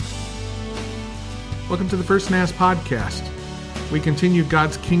Welcome to the First Mass podcast. We continue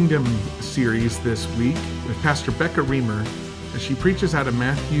God's Kingdom series this week with Pastor Becca Reamer as she preaches out of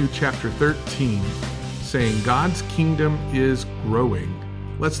Matthew chapter 13, saying God's kingdom is growing.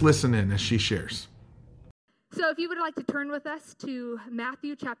 Let's listen in as she shares. So if you would like to turn with us to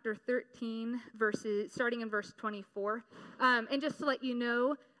Matthew chapter 13, starting in verse 24. And just to let you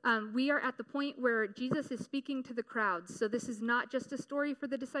know, we are at the point where Jesus is speaking to the crowds. So this is not just a story for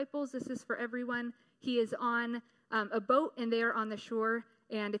the disciples. This is for everyone. He is on a boat, and they are on the shore.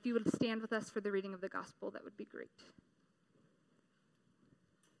 And if you would stand with us for the reading of the gospel, that would be great.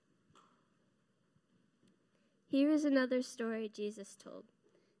 Here is another story Jesus told.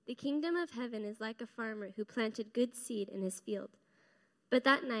 The kingdom of heaven is like a farmer who planted good seed in his field. But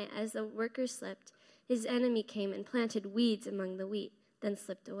that night, as the workers slept, his enemy came and planted weeds among the wheat, then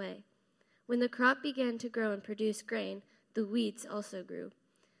slipped away. When the crop began to grow and produce grain, the weeds also grew.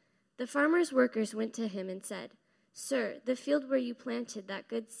 The farmer's workers went to him and said, "Sir, the field where you planted that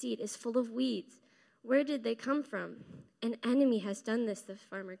good seed is full of weeds. Where did they come from?" "An enemy has done this," the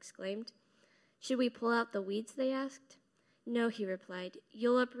farmer exclaimed. "Should we pull out the weeds?" they asked. "No," he replied.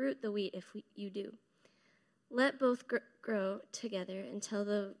 "You'll uproot the wheat if you do. Let both grow together until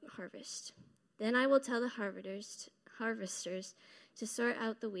the harvest. Then I will tell the harvesters to sort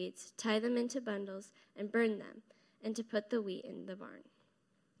out the weeds, tie them into bundles, and burn them, and to put the wheat in the barn."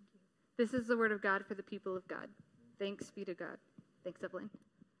 This is the word of God for the people of God. Thanks be to God. Thanks, Evelyn.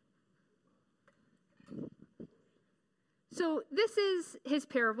 So this is his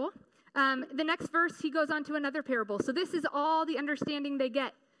parable. The next verse, he goes on to another parable. So this is all the understanding they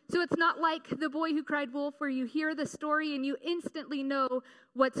get. So it's not like The Boy Who Cried Wolf, where you hear the story and you instantly know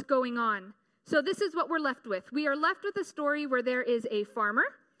what's going on. So this is what we're left with. We are left with a story where there is a farmer.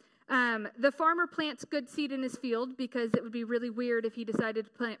 The farmer plants good seed in his field because it would be really weird if he decided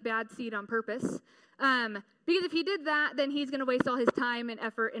to plant bad seed on purpose. Because if he did that, then he's going to waste all his time and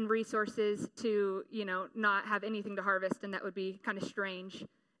effort and resources to, not have anything to harvest, and that would be kind of strange,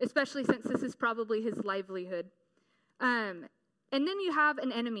 especially since this is probably his livelihood. And then you have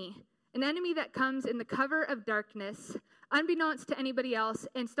an enemy that comes in the cover of darkness, unbeknownst to anybody else,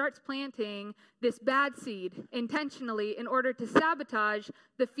 and starts planting this bad seed intentionally in order to sabotage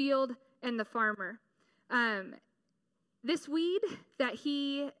the field and the farmer. This weed that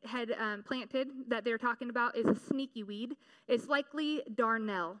he had planted that they're talking about is a sneaky weed. It's likely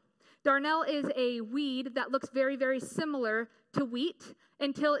darnel. Darnel is a weed that looks very, very similar to wheat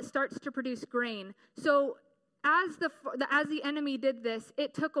until it starts to produce grain. So as the enemy did this,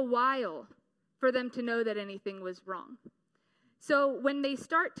 it took a while for them to know that anything was wrong. So when they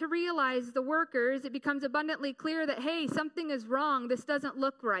start to realize, the workers, it becomes abundantly clear that, hey, something is wrong. This doesn't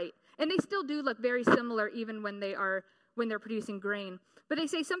look right. And they still do look very similar even when they're producing grain. But they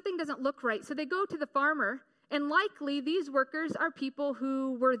say something doesn't look right. So they go to the farmer, and likely these workers are people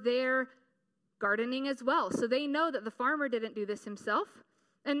who were there gardening as well. So they know that the farmer didn't do this himself.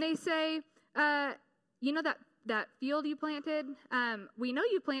 And they say, that field you planted, we know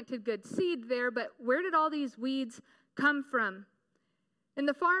you planted good seed there, but where did all these weeds come from? And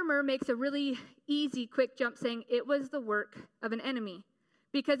the farmer makes a really easy, quick jump saying it was the work of an enemy.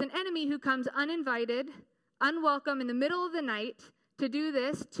 Because an enemy who comes uninvited, unwelcome in the middle of the night to do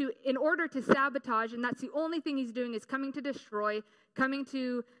this in order to sabotage, and that's the only thing he's doing, is coming to destroy, coming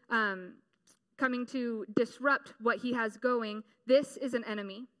to disrupt what he has going. This is an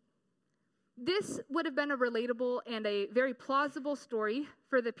enemy. This would have been a relatable and a very plausible story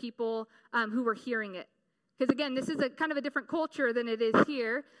for the people who were hearing it. Because again, this is a kind of a different culture than it is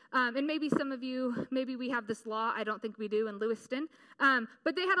here. And maybe some of you, maybe we have this law. I don't think we do in Lewiston.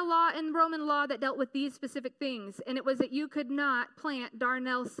 But they had a law in Roman law that dealt with these specific things. And it was that you could not plant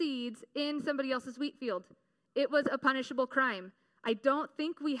darnel seeds in somebody else's wheat field. It was a punishable crime. I don't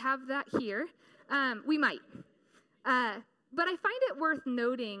think we have that here. We might. But I find it worth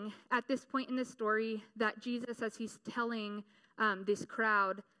noting at this point in the story that Jesus, as he's telling this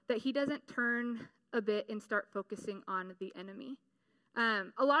crowd, that he doesn't turn a bit and start focusing on the enemy.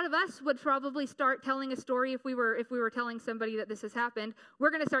 A lot of us would probably start telling a story if we were telling somebody that this has happened. We're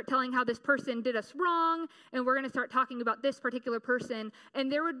going to start telling how this person did us wrong, and we're going to start talking about this particular person,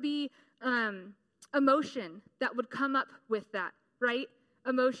 and there would be emotion that would come up with that, right?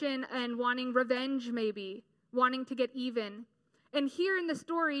 Emotion and wanting revenge, maybe wanting to get even. And here in the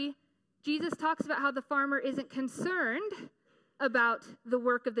story, Jesus talks about how the farmer isn't concerned about the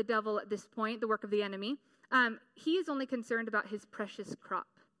work of the devil at this point, the work of the enemy. He is only concerned about his precious crop.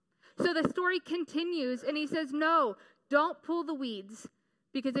 So the story continues, and he says, no, don't pull the weeds,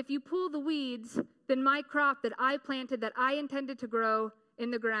 because if you pull the weeds, then my crop that I planted, that I intended to grow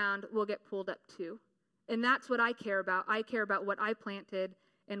in the ground, will get pulled up too. And that's what I care about. I care about what I planted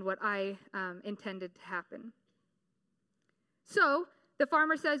and what I intended to happen. So the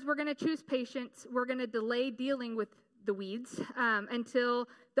farmer says, we're going to choose patience. We're going to delay dealing with the weeds until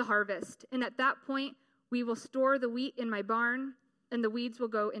the harvest. And at that point, we will store the wheat in my barn, and the weeds will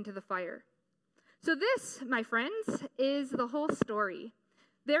go into the fire. So this, my friends, is the whole story.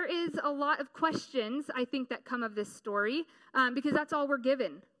 There is a lot of questions, I think, that come of this story because that's all we're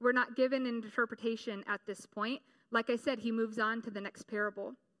given. We're not given an interpretation at this point. Like I said, he moves on to the next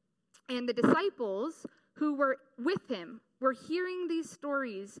parable. And the disciples who were with him were hearing these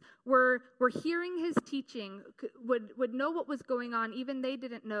stories, were hearing his teaching, would know what was going on. Even they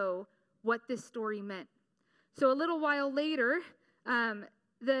didn't know what this story meant. So a little while later,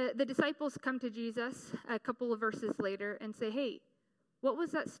 the disciples come to Jesus a couple of verses later and say, hey, what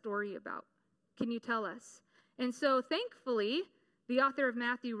was that story about? Can you tell us? And so thankfully, the author of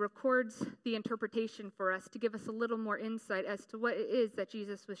Matthew records the interpretation for us to give us a little more insight as to what it is that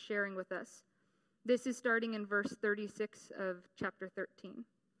Jesus was sharing with us. This is starting in verse 36 of chapter 13.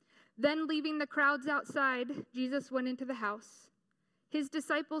 Then leaving the crowds outside, Jesus went into the house. His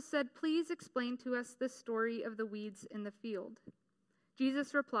disciples said, please explain to us the story of the weeds in the field.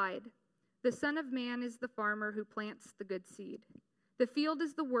 Jesus replied, the Son of Man is the farmer who plants the good seed. The field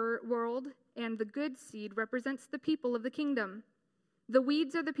is the world, and the good seed represents the people of the kingdom. The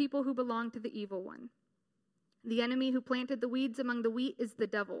weeds are the people who belong to the evil one. The enemy who planted the weeds among the wheat is the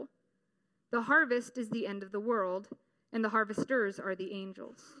devil. The harvest is the end of the world, and the harvesters are the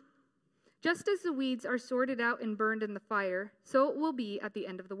angels. Just as the weeds are sorted out and burned in the fire, so it will be at the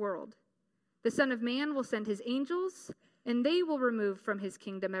end of the world. The Son of Man will send his angels, and they will remove from his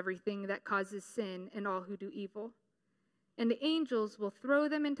kingdom everything that causes sin and all who do evil. And the angels will throw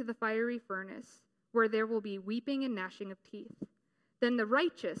them into the fiery furnace, where there will be weeping and gnashing of teeth. Then the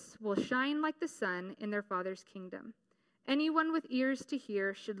righteous will shine like the sun in their Father's kingdom. Anyone with ears to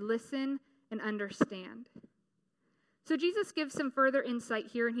hear should listen and understand. So Jesus gives some further insight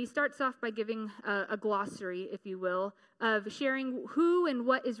here, and he starts off by giving a glossary, if you will, of sharing who and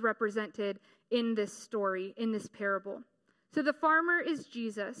what is represented in this story, in this parable. So the farmer is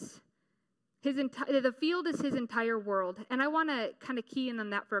Jesus. The field is his entire world. And I want to kind of key in on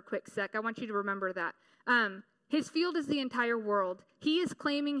that for a quick sec. I want you to remember that. His field is the entire world. He is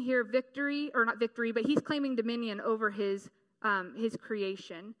claiming here victory, or not victory, but he's claiming dominion over his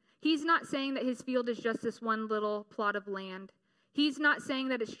creation. He's not saying that his field is just this one little plot of land. He's not saying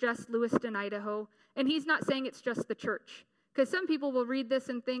that it's just Lewiston, Idaho. And he's not saying it's just the church. Because some people will read this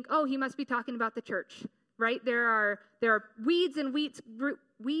and think, oh, he must be talking about the church, right? There are weeds and wheat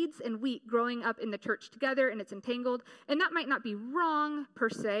growing up in the church together, and it's entangled. And that might not be wrong per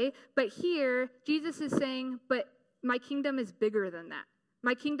se, but here Jesus is saying, but my kingdom is bigger than that.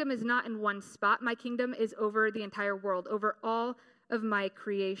 My kingdom is not in one spot. My kingdom is over the entire world, over all of my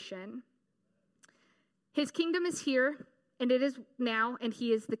creation. His kingdom is here, and it is now, and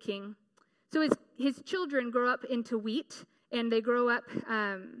he is the king. So his children grow up into wheat, and they grow up,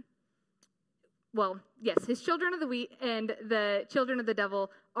 his children are the wheat, and the children of the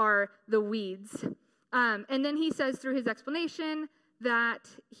devil are the weeds. And then he says through his explanation that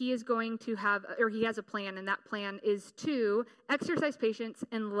he is going to he has a plan, and that plan is to exercise patience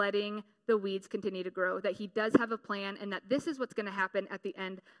and letting the weeds continue to grow, that he does have a plan, and that this is what's going to happen at the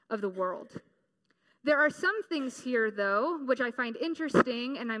end of the world. There are some things here, though, which I find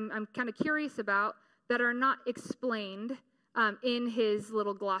interesting, and I'm kind of curious about, that are not explained in his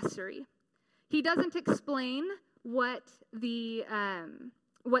little glossary. He doesn't explain who the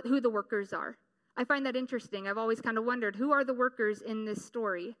workers are. I find that interesting. I've always kind of wondered, who are the workers in this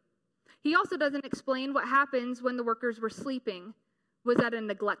story? He also doesn't explain what happens when the workers were sleeping. Was that a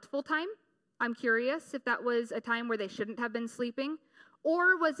neglectful time? I'm curious if that was a time where they shouldn't have been sleeping.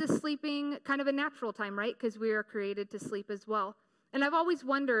 Or was this sleeping kind of a natural time, right? Because we are created to sleep as well. And I've always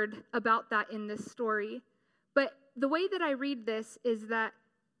wondered about that in this story. But the way that I read this is that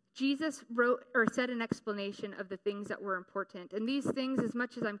Jesus wrote or said an explanation of the things that were important. And these things, as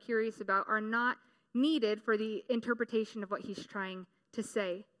much as I'm curious about, are not needed for the interpretation of what he's trying to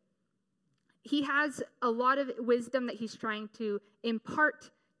say. He has a lot of wisdom that he's trying to impart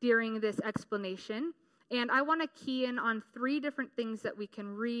during this explanation. And I want to key in on 3 different things that we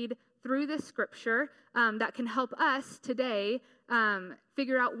can read through this scripture that can help us today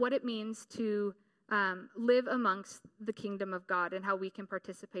figure out what it means to live amongst the kingdom of God and how we can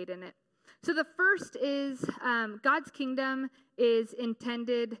participate in it. So the first is God's kingdom is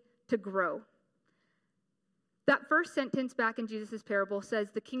intended to grow. That first sentence back in Jesus' parable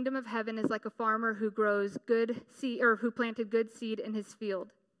says, the kingdom of heaven is like a farmer who grows good seed, or who planted good seed in his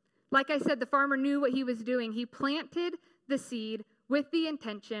field. Like I said, the farmer knew what he was doing. He planted the seed with the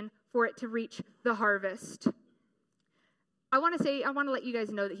intention for it to reach the harvest. I want to let you guys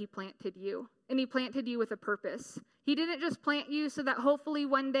know that he planted you, and he planted you with a purpose. He didn't just plant you so that hopefully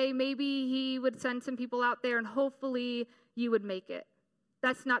one day maybe he would send some people out there and hopefully you would make it.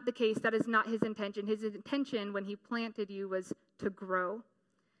 That's not the case. That is not his intention. His intention when he planted you was to grow.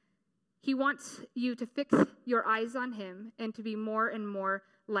 He wants you to fix your eyes on him and to be more and more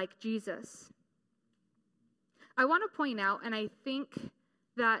like Jesus. I want to point out, and I think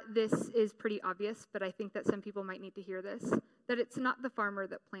that this is pretty obvious, but I think that some people might need to hear this, that it's not the farmer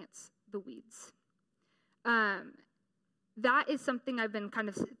that plants the weeds. That is something I've been kind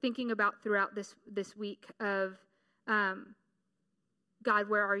of thinking about throughout this week of, God,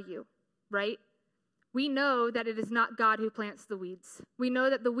 where are you, right? We know that it is not God who plants the weeds. We know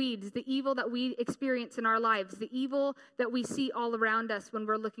that the weeds, the evil that we experience in our lives, the evil that we see all around us when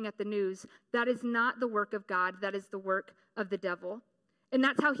we're looking at the news, that is not the work of God. That is the work of the devil. And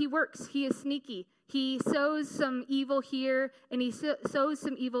that's how he works. He is sneaky. He sows some evil here, and he sows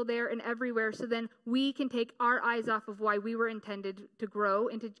some evil there and everywhere, so then we can take our eyes off of why we were intended to grow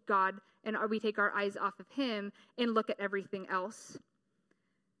into God, and we take our eyes off of him and look at everything else.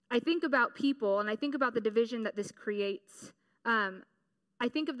 I think about people, and I think about the division that this creates. I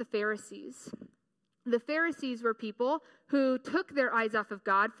think of the Pharisees. The Pharisees were people who took their eyes off of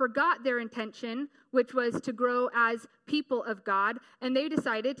God, forgot their intention, which was to grow as people of God, and they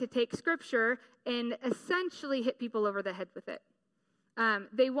decided to take Scripture and essentially hit people over the head with it.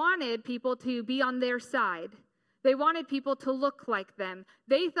 They wanted people to be on their side. They wanted people to look like them.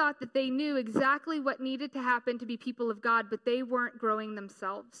 They thought that they knew exactly what needed to happen to be people of God, but they weren't growing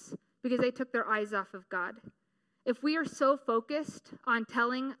themselves because they took their eyes off of God. If we are so focused on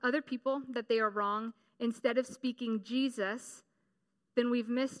telling other people that they are wrong instead of speaking Jesus, then we've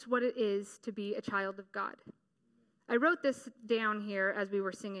missed what it is to be a child of God. I wrote this down here as we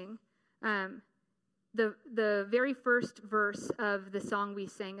were singing. The very first verse of the song we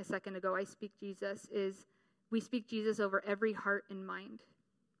sang a second ago, I Speak Jesus, is we speak Jesus over every heart and mind.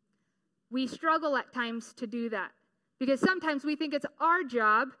 We struggle at times to do that because sometimes we think it's our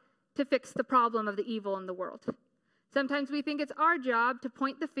job to fix the problem of the evil in the world. Sometimes we think it's our job to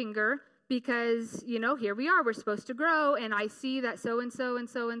point the finger because, here we are, we're supposed to grow, and I see that so-and-so and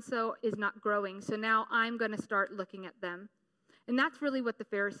so-and-so is not growing, so now I'm going to start looking at them. And that's really what the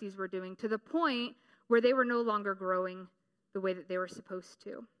Pharisees were doing, to the point where they were no longer growing the way that they were supposed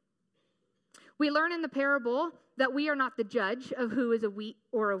to. We learn in the parable that we are not the judge of who is a wheat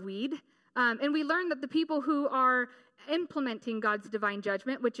or a weed, and we learn that the people who are implementing God's divine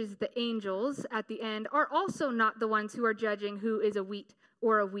judgment, which is the angels at the end, are also not the ones who are judging who is a wheat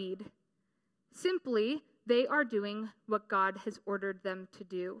or a weed. Simply, they are doing what God has ordered them to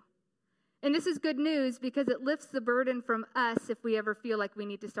do. And this is good news because it lifts the burden from us if we ever feel like we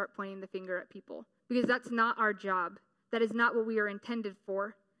need to start pointing the finger at people, because that's not our job. That is not what we are intended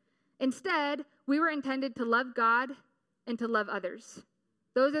for. Instead, we were intended to love God and to love others.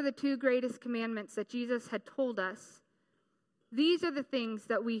 Those are the two greatest commandments that Jesus had told us. These are the things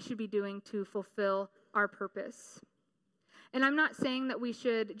that we should be doing to fulfill our purpose. And I'm not saying that we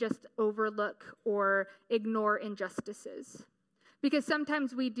should just overlook or ignore injustices, because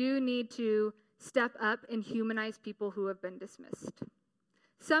sometimes we do need to step up and humanize people who have been dismissed.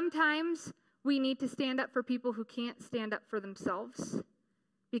 Sometimes we need to stand up for people who can't stand up for themselves,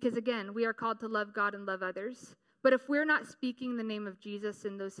 because again, we are called to love God and love others. But if we're not speaking the name of Jesus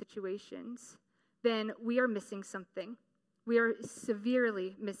in those situations, then we are missing something. We are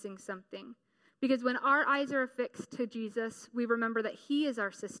severely missing something. Because when our eyes are affixed to Jesus, we remember that he is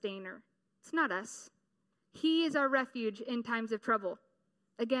our sustainer. It's not us. He is our refuge in times of trouble.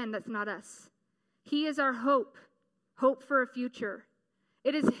 Again, that's not us. He is our hope for a future.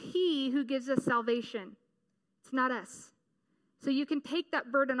 It is he who gives us salvation. It's not us. So you can take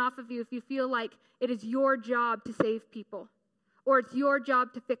that burden off of you if you feel like it is your job to save people, or it's your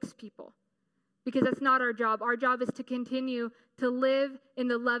job to fix people. Because that's not our job. Our job is to continue to live in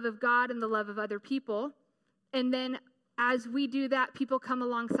the love of God and the love of other people. And then as we do that, people come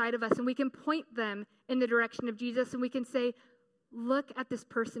alongside of us and we can point them in the direction of Jesus, and we can say, look at this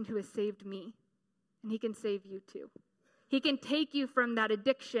person who has saved me, and he can save you too. He can take you from that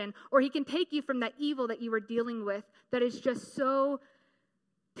addiction, or he can take you from that evil that you were dealing with that is just so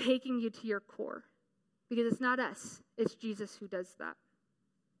taking you to your core. Because it's not us, it's Jesus who does that.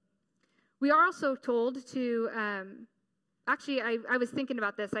 We are also told to, I was thinking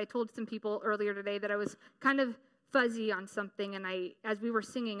about this. I told some people earlier today that I was kind of fuzzy on something, and as we were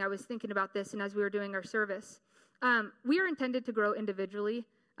singing, I was thinking about this, and as we were doing our service. We are intended to grow individually,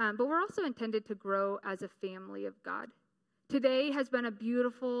 but we're also intended to grow as a family of God. Today has been a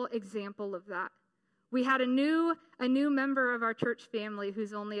beautiful example of that. We had a new member of our church family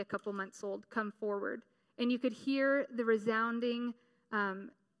who's only a couple months old come forward, and you could hear the resounding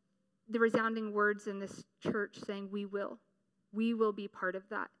words in this church saying, we will be part of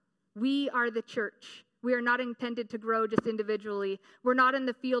that. We are the church. We are not intended to grow just individually. We're not in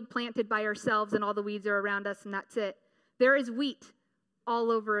the field planted by ourselves and all the weeds are around us and that's it. There is wheat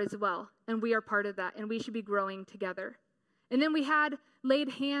all over as well, and we are part of that, and we should be growing together. And then we had laid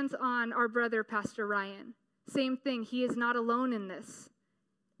hands on our brother, Pastor Ryan. Same thing. He is not alone in this.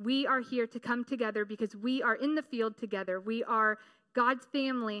 We are here to come together because we are in the field together. We are God's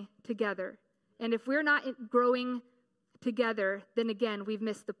family together. And if we're not growing together, then again, we've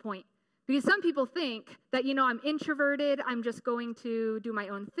missed the point. Because some people think that, I'm introverted, I'm just going to do my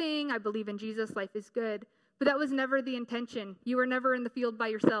own thing, I believe in Jesus, life is good. But that was never the intention. You were never in the field by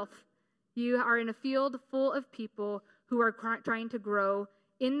yourself. You are in a field full of people who are trying to grow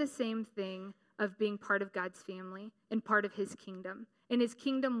in the same thing of being part of God's family and part of his kingdom. And his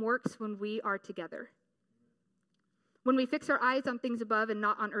kingdom works when we are together. When we fix our eyes on things above and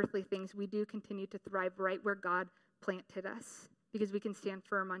not on earthly things, we do continue to thrive right where God planted us, because we can stand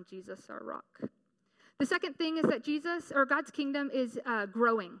firm on Jesus, our rock. The second thing is that God's kingdom is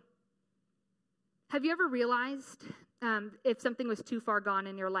growing. Have you ever realized if something was too far gone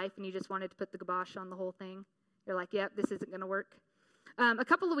in your life and you just wanted to put the kibosh on the whole thing? You're like, yep, this isn't going to work. A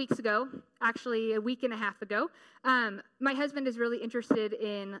couple of weeks ago, actually a week and a half ago, my husband is really interested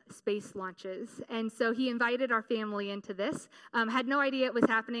in space launches. And so he invited our family into this. Had no idea it was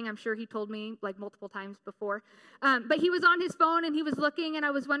happening. I'm sure he told me like multiple times before. But he was on his phone and he was looking, and I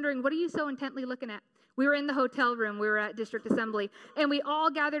was wondering, what are you so intently looking at? We were in the hotel room. We were at District Assembly. And we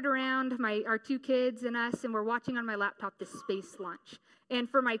all gathered around, our 2 kids and us, and we're watching on my laptop this space launch. And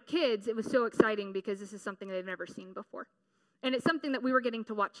for my kids, it was so exciting because this is something they've never seen before. And it's something that we were getting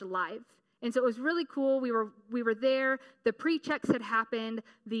to watch live. And so it was really cool. We were there. The pre-checks had happened.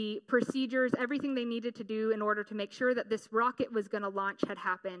 The procedures, everything they needed to do in order to make sure that this rocket was going to launch had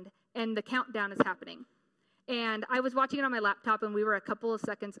happened. And the countdown is happening. And I was watching it on my laptop, and we were a couple of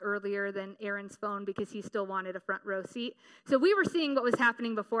seconds earlier than Aaron's phone because he still wanted a front row seat. So we were seeing what was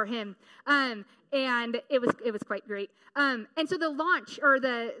happening before him. And it was quite great. And so the launch, or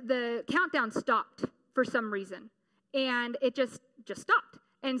the countdown stopped for some reason. And it just stopped.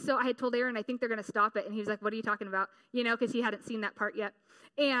 And so I had told Aaron, I think they're going to stop it. And he was like, what are you talking about? Because he hadn't seen that part yet.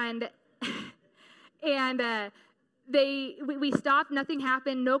 And we stopped. Nothing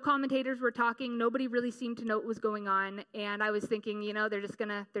happened. No commentators were talking. Nobody really seemed to know what was going on. And I was thinking, they're just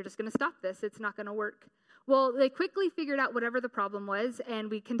gonna stop this. It's not gonna work. Well, they quickly figured out whatever the problem was, and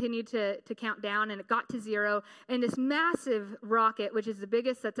we continued to count down, and it got to 0. And this massive rocket, which is the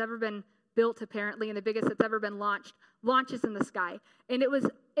biggest that's ever been built apparently, and the biggest that's ever been launched, launches in the sky. And it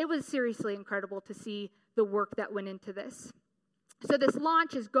was seriously incredible to see the work that went into this. So this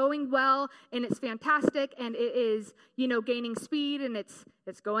launch is going well, and it's fantastic, and it is, gaining speed, and it's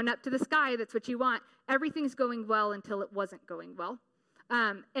going up to the sky. That's what you want. Everything's going well until it wasn't going well.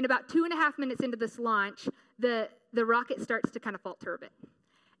 And about 2.5 minutes into this launch, the rocket starts to kind of falter a bit.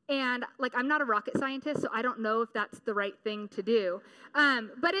 And I'm not a rocket scientist, so I don't know if that's the right thing to do.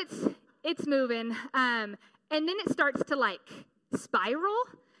 But it's moving, and then it starts to spiral.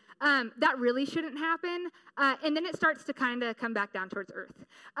 That really shouldn't happen. And then it starts to kind of come back down towards Earth.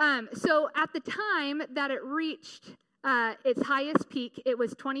 So at the time that it reached its highest peak, it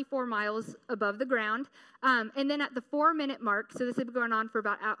was 24 miles above the ground. And then at the 4-minute mark, so this has been going on for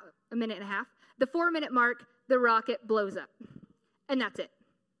about a minute and a half, the 4-minute mark, the rocket blows up. And that's it.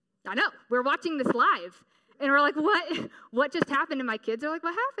 I know. We're watching this live. And we're like, what just happened? And my kids are like,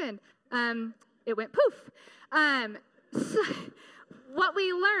 what happened? It went poof. So what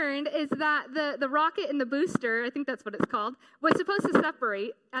we learned is that the rocket and the booster, I think that's what it's called, was supposed to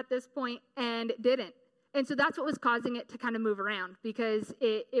separate at this point, and it didn't. And so that's what was causing it to kind of move around, because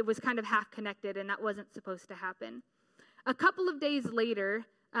it was kind of half connected, and that wasn't supposed to happen. A couple of days later,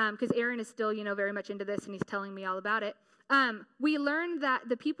 because Aaron is still, very much into this, and he's telling me all about it, we learned that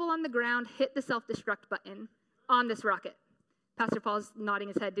the people on the ground hit the self-destruct button on this rocket. Pastor Paul's nodding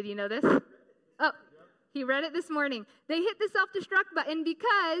his head. Did you know this? Oh, he read it this morning. They hit the self-destruct button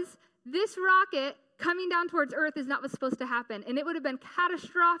because this rocket coming down towards Earth is not what's supposed to happen, and it would have been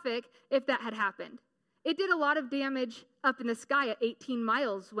catastrophic if that had happened. It did a lot of damage up in the sky at 18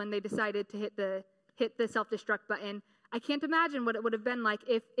 miles when they decided to hit the self-destruct button. I can't imagine what it would have been like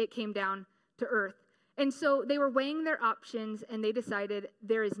if it came down to Earth. And so they were weighing their options, and they decided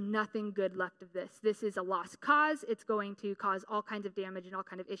there is nothing good left of this. This is a lost cause. It's going to cause all kinds of damage and all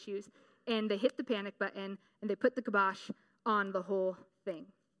kinds of issues. And they hit the panic button, and they put the kibosh on the whole thing.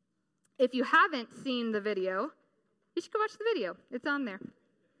 If you haven't seen the video, you should go watch the video. It's on there.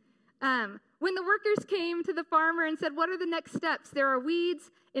 When the workers came to the farmer and said, what are the next steps? There are weeds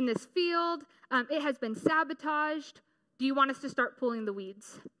in this field. It has been sabotaged. Do you want us to start pulling the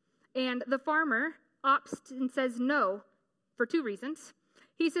weeds? And the farmer opts and says no for two reasons.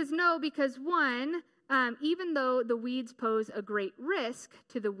 He says no because, one, even though the weeds pose a great risk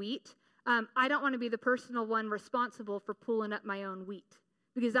to the wheat, I don't want to be the personal one responsible for pulling up my own wheat,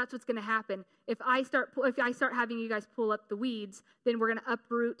 because that's what's going to happen. If I start having you guys pull up the weeds, then we're going to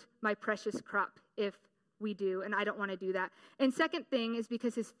uproot my precious crop if we do, and I don't want to do that. And second thing is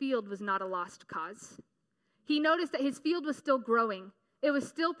because his field was not a lost cause. He noticed that his field was still growing. It was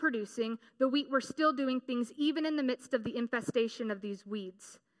still producing. The wheat were still doing things even in the midst of the infestation of these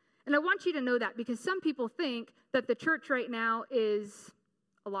weeds. And I want you to know that, because some people think that the church right now is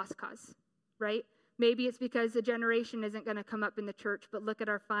a lost cause, right? Maybe it's because a generation isn't going to come up in the church, but look at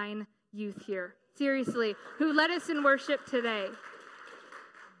our fine youth here. Seriously, who led us in worship today.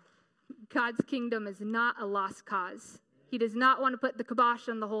 God's kingdom is not a lost cause. He does not want to put the kibosh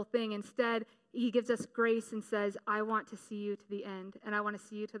on the whole thing. Instead, he gives us grace and says, I want to see you to the end, and I want to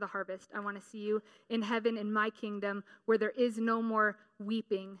see you to the harvest. I want to see you in heaven, in my kingdom, where there is no more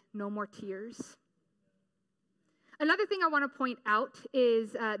weeping, no more tears. Another thing I want to point out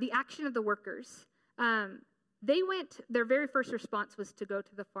is the action of the workers. Their very first response was to go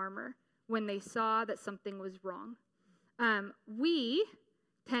to the farmer when they saw that something was wrong. We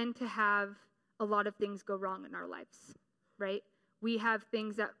tend to have a lot of things go wrong in our lives, right? We have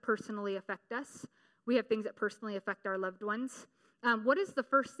things that personally affect us. We have things that personally affect our loved ones. What is the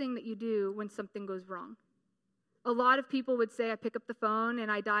first thing that you do when something goes wrong? A lot of people would say, I pick up the phone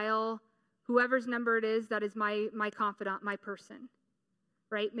and I dial whoever's number it is that is my confidant, my person,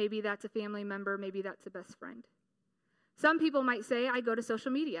 right? Maybe that's a family member. Maybe that's a best friend. Some people might say, I go to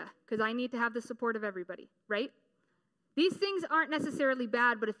social media because I need to have the support of everybody, right? These things aren't necessarily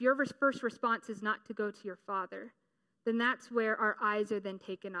bad, but if your first response is not to go to your Father, then that's where our eyes are then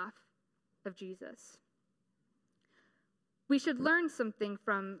taken off of Jesus. We should learn something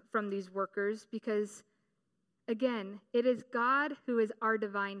from these workers because, again, it is God who is our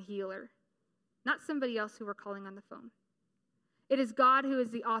divine healer, not somebody else who we're calling on the phone. It is God who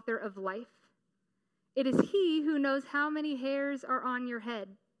is the author of life. It is He who knows how many hairs are on your head.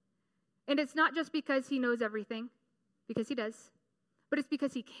 And it's not just because He knows everything, because He does, but it's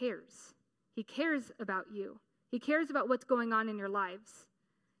because He cares. He cares about you. He cares about what's going on in your lives.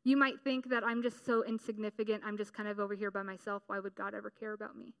 You might think that I'm just so insignificant, I'm just kind of over here by myself. Why would God ever care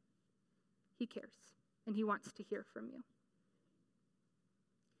about me? He cares, and He wants to hear from you.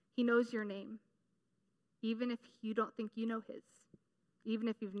 He knows your name, even if you don't think you know His, even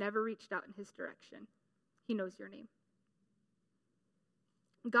if you've never reached out in His direction. He knows your name.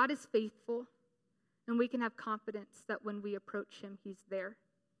 God is faithful, and we can have confidence that when we approach Him, He's there,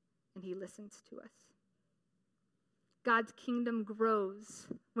 and He listens to us. God's kingdom grows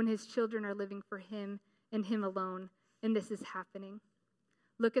when His children are living for Him and Him alone, and this is happening.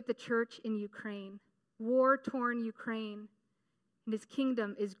 Look at the church in Ukraine, war-torn Ukraine, and His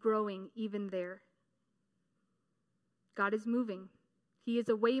kingdom is growing even there. God is moving. He is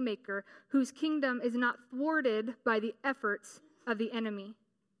a waymaker whose kingdom is not thwarted by the efforts of the enemy,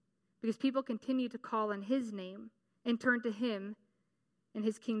 because people continue to call on His name and turn to Him, and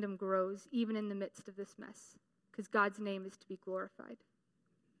His kingdom grows even in the midst of this mess, because God's name is to be glorified.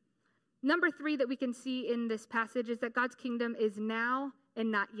 Number 3 that we can see in this passage is that God's kingdom is now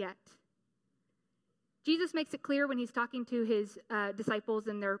and not yet. Jesus makes it clear when He's talking to His disciples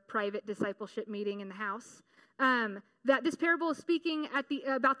in their private discipleship meeting in the house, that this parable is speaking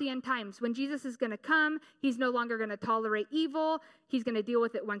about the end times. When Jesus is going to come, He's no longer going to tolerate evil. He's going to deal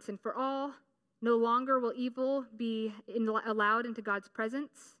with it once and for all. No longer will evil be allowed into God's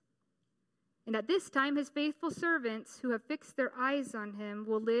presence. And at this time, His faithful servants who have fixed their eyes on Him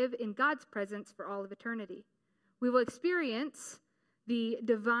will live in God's presence for all of eternity. We will experience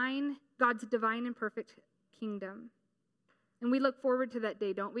God's divine and perfect kingdom. And we look forward to that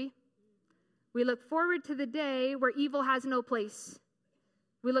day, don't we? We look forward to the day where evil has no place.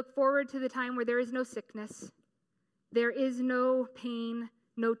 We look forward to the time where there is no sickness, there is no pain,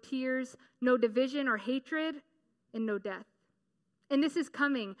 no tears, no division or hatred, and no death. And this is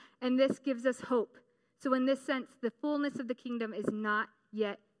coming, and this gives us hope. So in this sense, the fullness of the kingdom is not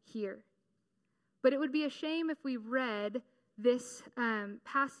yet here. But it would be a shame if we read this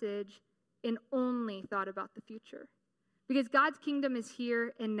passage and only thought about the future. Because God's kingdom is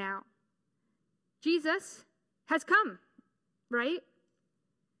here and now. Jesus has come, right?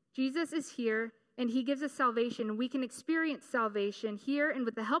 Jesus is here, and he gives us salvation. We can experience salvation here, and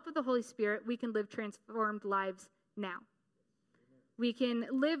with the help of the Holy Spirit, we can live transformed lives now. We can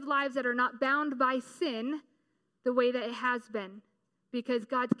live lives that are not bound by sin the way that it has been, because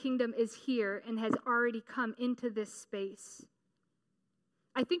God's kingdom is here and has already come into this space.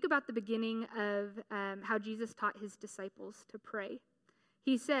 I think about the beginning of how Jesus taught his disciples to pray.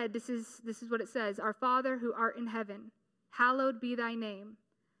 He said, this is what it says, "Our Father who art in heaven, hallowed be thy name.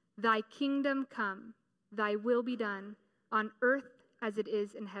 Thy kingdom come, thy will be done on earth as it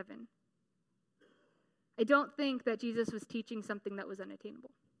is in heaven." I don't think that Jesus was teaching something that was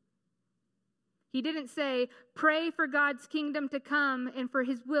unattainable. He didn't say, pray for God's kingdom to come and for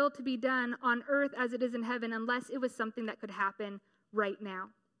his will to be done on earth as it is in heaven, unless it was something that could happen right now.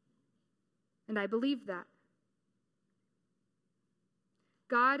 And I believe that.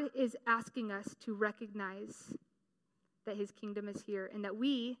 God is asking us to recognize that his kingdom is here and that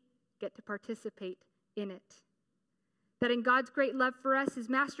we get to participate in it. That in God's great love for us, his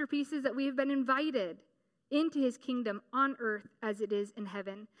masterpieces, that we have been invited into his kingdom on earth as it is in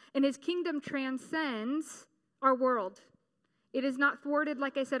heaven. And his kingdom transcends our world. It is not thwarted,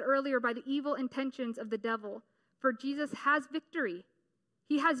 like I said earlier, by the evil intentions of the devil. For Jesus has victory.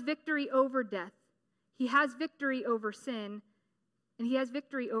 He has victory over death. He has victory over sin. And he has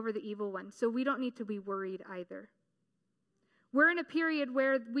victory over the evil one. So we don't need to be worried either. We're in a period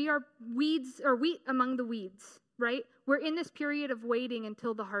where we are wheat among the weeds, right? We're in this period of waiting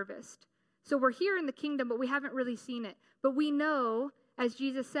until the harvest. So we're here in the kingdom, but we haven't really seen it. But we know, as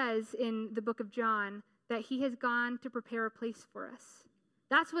Jesus says in the book of John, that he has gone to prepare a place for us.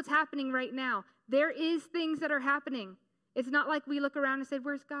 That's what's happening right now. There is things that are happening. It's not like we look around and say,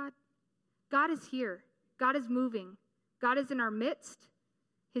 where's God? God is here. God is moving. God is in our midst.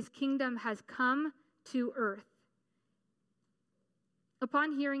 His kingdom has come to earth.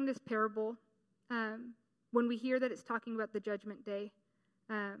 Upon hearing this parable, when we hear that it's talking about the judgment day,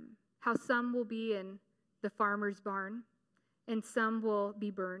 how some will be in the farmer's barn and some will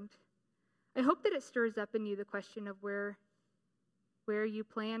be burned, I hope that it stirs up in you the question of where you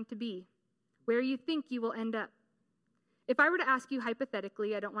plan to be, where you think you will end up. If I were to ask you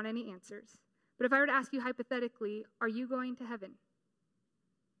hypothetically, I don't want any answers, but if I were to ask you hypothetically, are you going to heaven?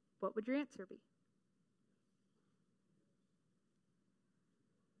 What would your answer be?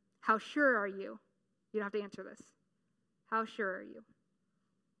 How sure are you? You don't have to answer this. How sure are you?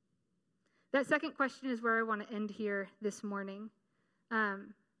 That second question is where I want to end here this morning.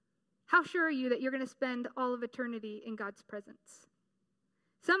 How sure are you that you're going to spend all of eternity in God's presence?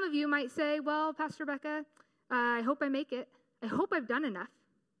 Some of you might say, well, Pastor Becca, I hope I make it. I hope I've done enough,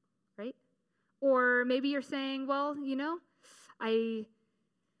 right? Or maybe you're saying, well, I'm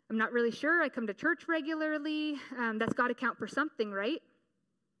not really sure. I come to church regularly. That's got to count for something, right?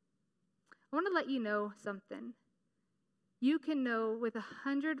 I want to let you know something. You can know with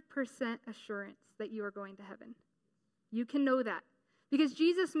 100% assurance that you are going to heaven. You can know that. Because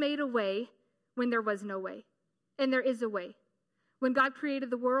Jesus made a way when there was no way. And there is a way. When God created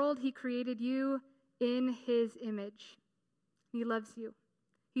the world, he created you in his image. He loves you.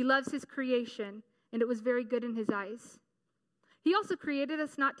 He loves his creation, and it was very good in his eyes. He also created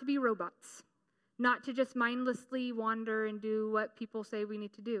us not to be robots, not to just mindlessly wander and do what people say we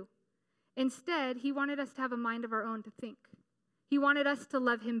need to do. Instead, he wanted us to have a mind of our own to think. He wanted us to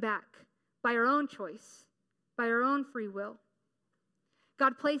love him back by our own choice, by our own free will.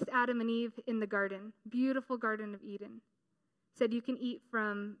 God placed Adam and Eve in the garden, beautiful Garden of Eden. Said you can eat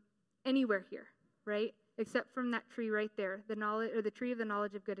from anywhere here, right? Except from that tree right there, the tree of the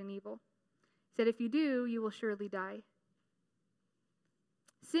knowledge of good and evil. Said if you do, you will surely die.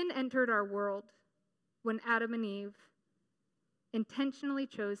 Sin entered our world when Adam and Eve intentionally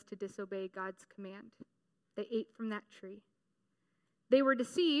chose to disobey God's command. They ate from that tree. They were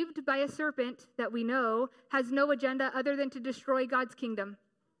deceived by a serpent that we know has no agenda other than to destroy God's kingdom.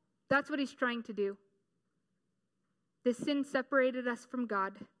 That's what he's trying to do. This sin separated us from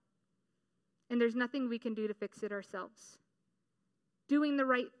God, and there's nothing we can do to fix it ourselves. Doing the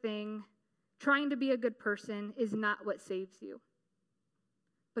right thing, trying to be a good person is not what saves you.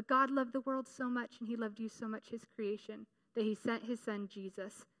 But God loved the world so much, and he loved you so much, his creation, that he sent his son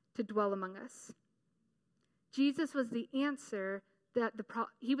Jesus to dwell among us. Jesus was the answer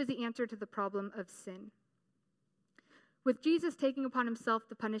he was the answer to the problem of sin. With Jesus taking upon himself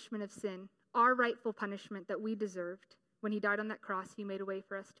the punishment of sin, our rightful punishment that we deserved, when he died on that cross, he made a way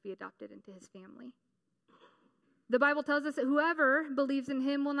for us to be adopted into his family. The Bible tells us that whoever believes in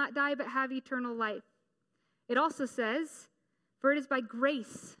him will not die but have eternal life. It also says, for it is by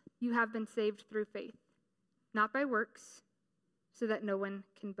grace you have been saved through faith, not by works, so that no one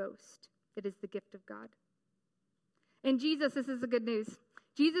can boast. It is the gift of God. And Jesus, this is the good news.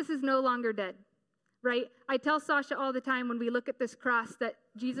 Jesus is no longer dead, right? I tell Sasha all the time when we look at this cross that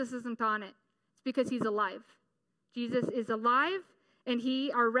Jesus isn't on it. It's because he's alive. Jesus is alive, and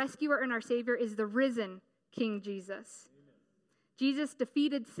he, our rescuer and our Savior, is the risen King Jesus. Amen. Jesus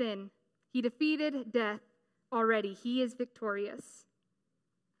defeated sin. He defeated death already. He is victorious.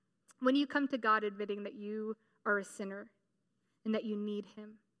 When you come to God admitting that you are a sinner and that you need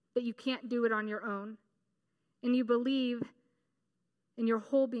him, that you can't do it on your own, and you believe in your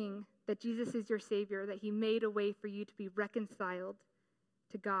whole being that Jesus is your Savior, that he made a way for you to be reconciled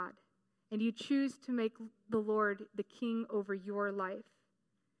to God, and you choose to make the Lord the King over your life,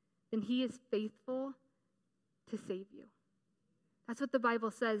 then he is faithful to save you. That's what the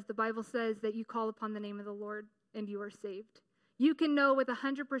Bible says. The Bible says that you call upon the name of the Lord and you are saved. You can know with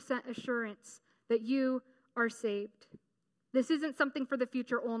 100% assurance that you are saved. This isn't something for the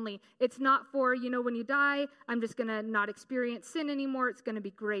future only. It's not for, when you die, I'm just going to not experience sin anymore. It's going to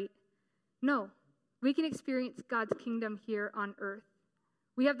be great. No, we can experience God's kingdom here on earth.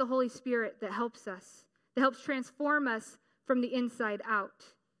 We have the Holy Spirit that helps us, that helps transform us from the inside out,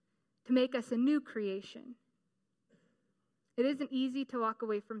 to make us a new creation. It isn't easy to walk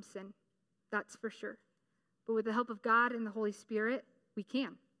away from sin, that's for sure. But with the help of God and the Holy Spirit, we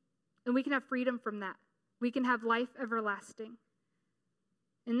can. And we can have freedom from that. We can have life everlasting.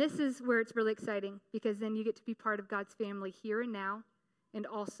 And this is where it's really exciting, because then you get to be part of God's family here and now, and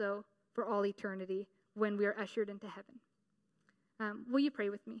also for all eternity when we are ushered into heaven. Will you pray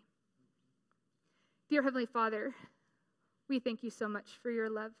with me? Dear Heavenly Father, we thank you so much for your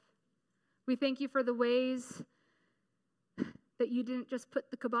love. We thank you for the ways that you didn't just put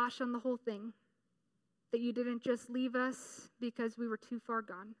the kibosh on the whole thing, that you didn't just leave us because we were too far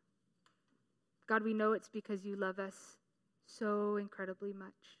gone. God, we know it's because you love us so incredibly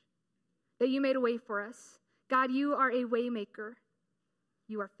much, that you made a way for us. God, you are a way maker.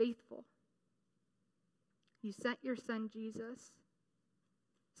 You are faithful. You sent your son, Jesus,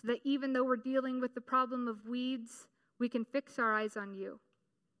 so that even though we're dealing with the problem of weeds, we can fix our eyes on you.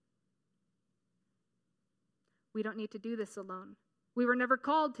 We don't need to do this alone. We were never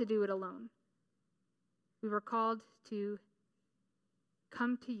called to do it alone. We were called to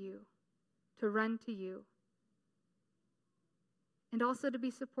come to you, to run to you, and also to be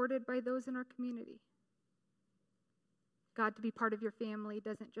supported by those in our community. God, to be part of your family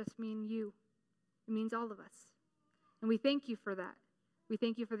doesn't just mean you. It means all of us. And we thank you for that. We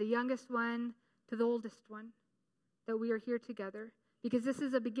thank you for the youngest one to the oldest one, that we are here together, because this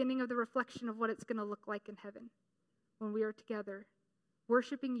is a beginning of the reflection of what it's going to look like in heaven when we are together,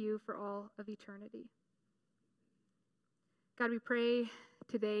 worshiping you for all of eternity. God, we pray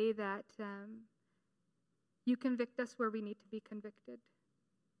today that you convict us where we need to be convicted.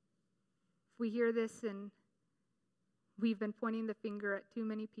 If we hear this and we've been pointing the finger at too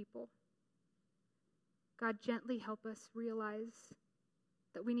many people, God, gently help us realize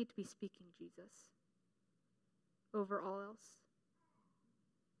that we need to be speaking Jesus over all else.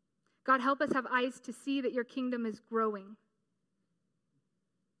 God, help us have eyes to see that your kingdom is growing.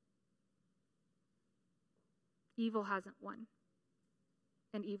 Evil hasn't won,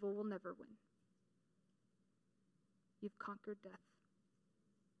 and evil will never win. You've conquered death.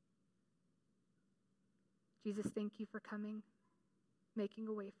 Jesus, thank you for coming, making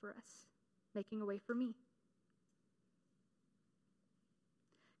a way for us, making a way for me.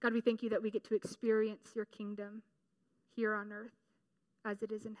 God, we thank you that we get to experience your kingdom here on earth as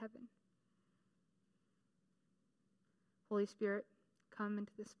it is in heaven. Holy Spirit, come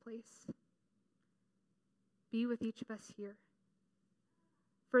into this place. Be with each of us here.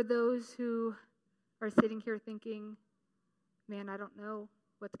 For those who are sitting here thinking, man, I don't know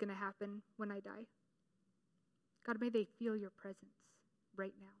what's going to happen when I die. God, may they feel your presence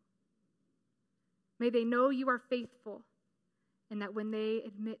right now. May they know you are faithful, and that when they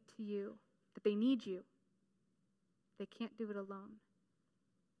admit to you that they need you, they can't do it alone.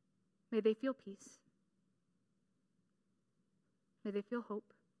 May they feel peace. May they feel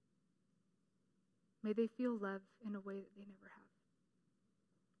hope. May they feel love in a way that they never have.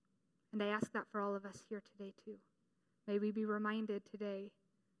 And I ask that for all of us here today too. May we be reminded today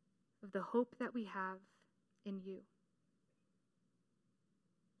of the hope that we have in you.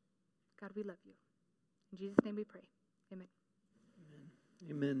 God, we love you. In Jesus' name we pray. Amen.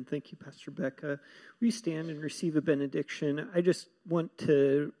 Amen. Thank you, Pastor Becca. Will you stand and receive a benediction? I just want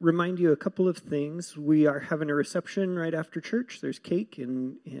to remind you a couple of things. We are having a reception right after church. There's cake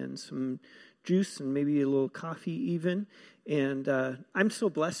and some juice and maybe a little coffee even. And I'm so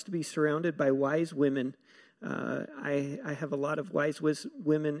blessed to be surrounded by wise women. I have a lot of wise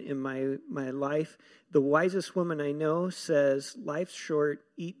women in my life. The wisest woman I know says, life's short,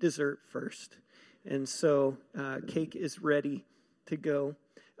 eat dessert first. And so cake is ready to go.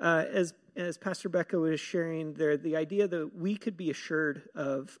 As Pastor Becca was sharing there, the idea that we could be assured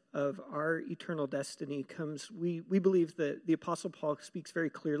of our eternal destiny comes, we believe that the Apostle Paul speaks very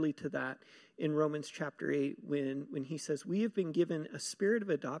clearly to that in Romans chapter 8 when he says, we have been given a spirit of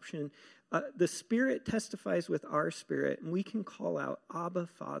adoption. The Spirit testifies with our spirit, and we can call out, Abba,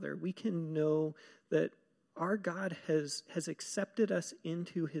 Father. We can know that our God has accepted us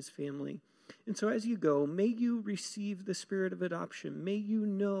into his family. And so as you go, may you receive the spirit of adoption. May you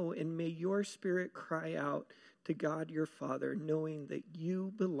know and may your spirit cry out to God your Father, knowing that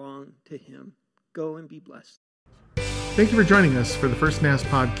you belong to him. Go and be blessed. Thank you for joining us for the First NAS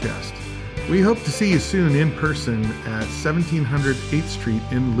podcast. We hope to see you soon in person at 1700 8th Street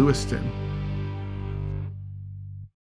in Lewiston.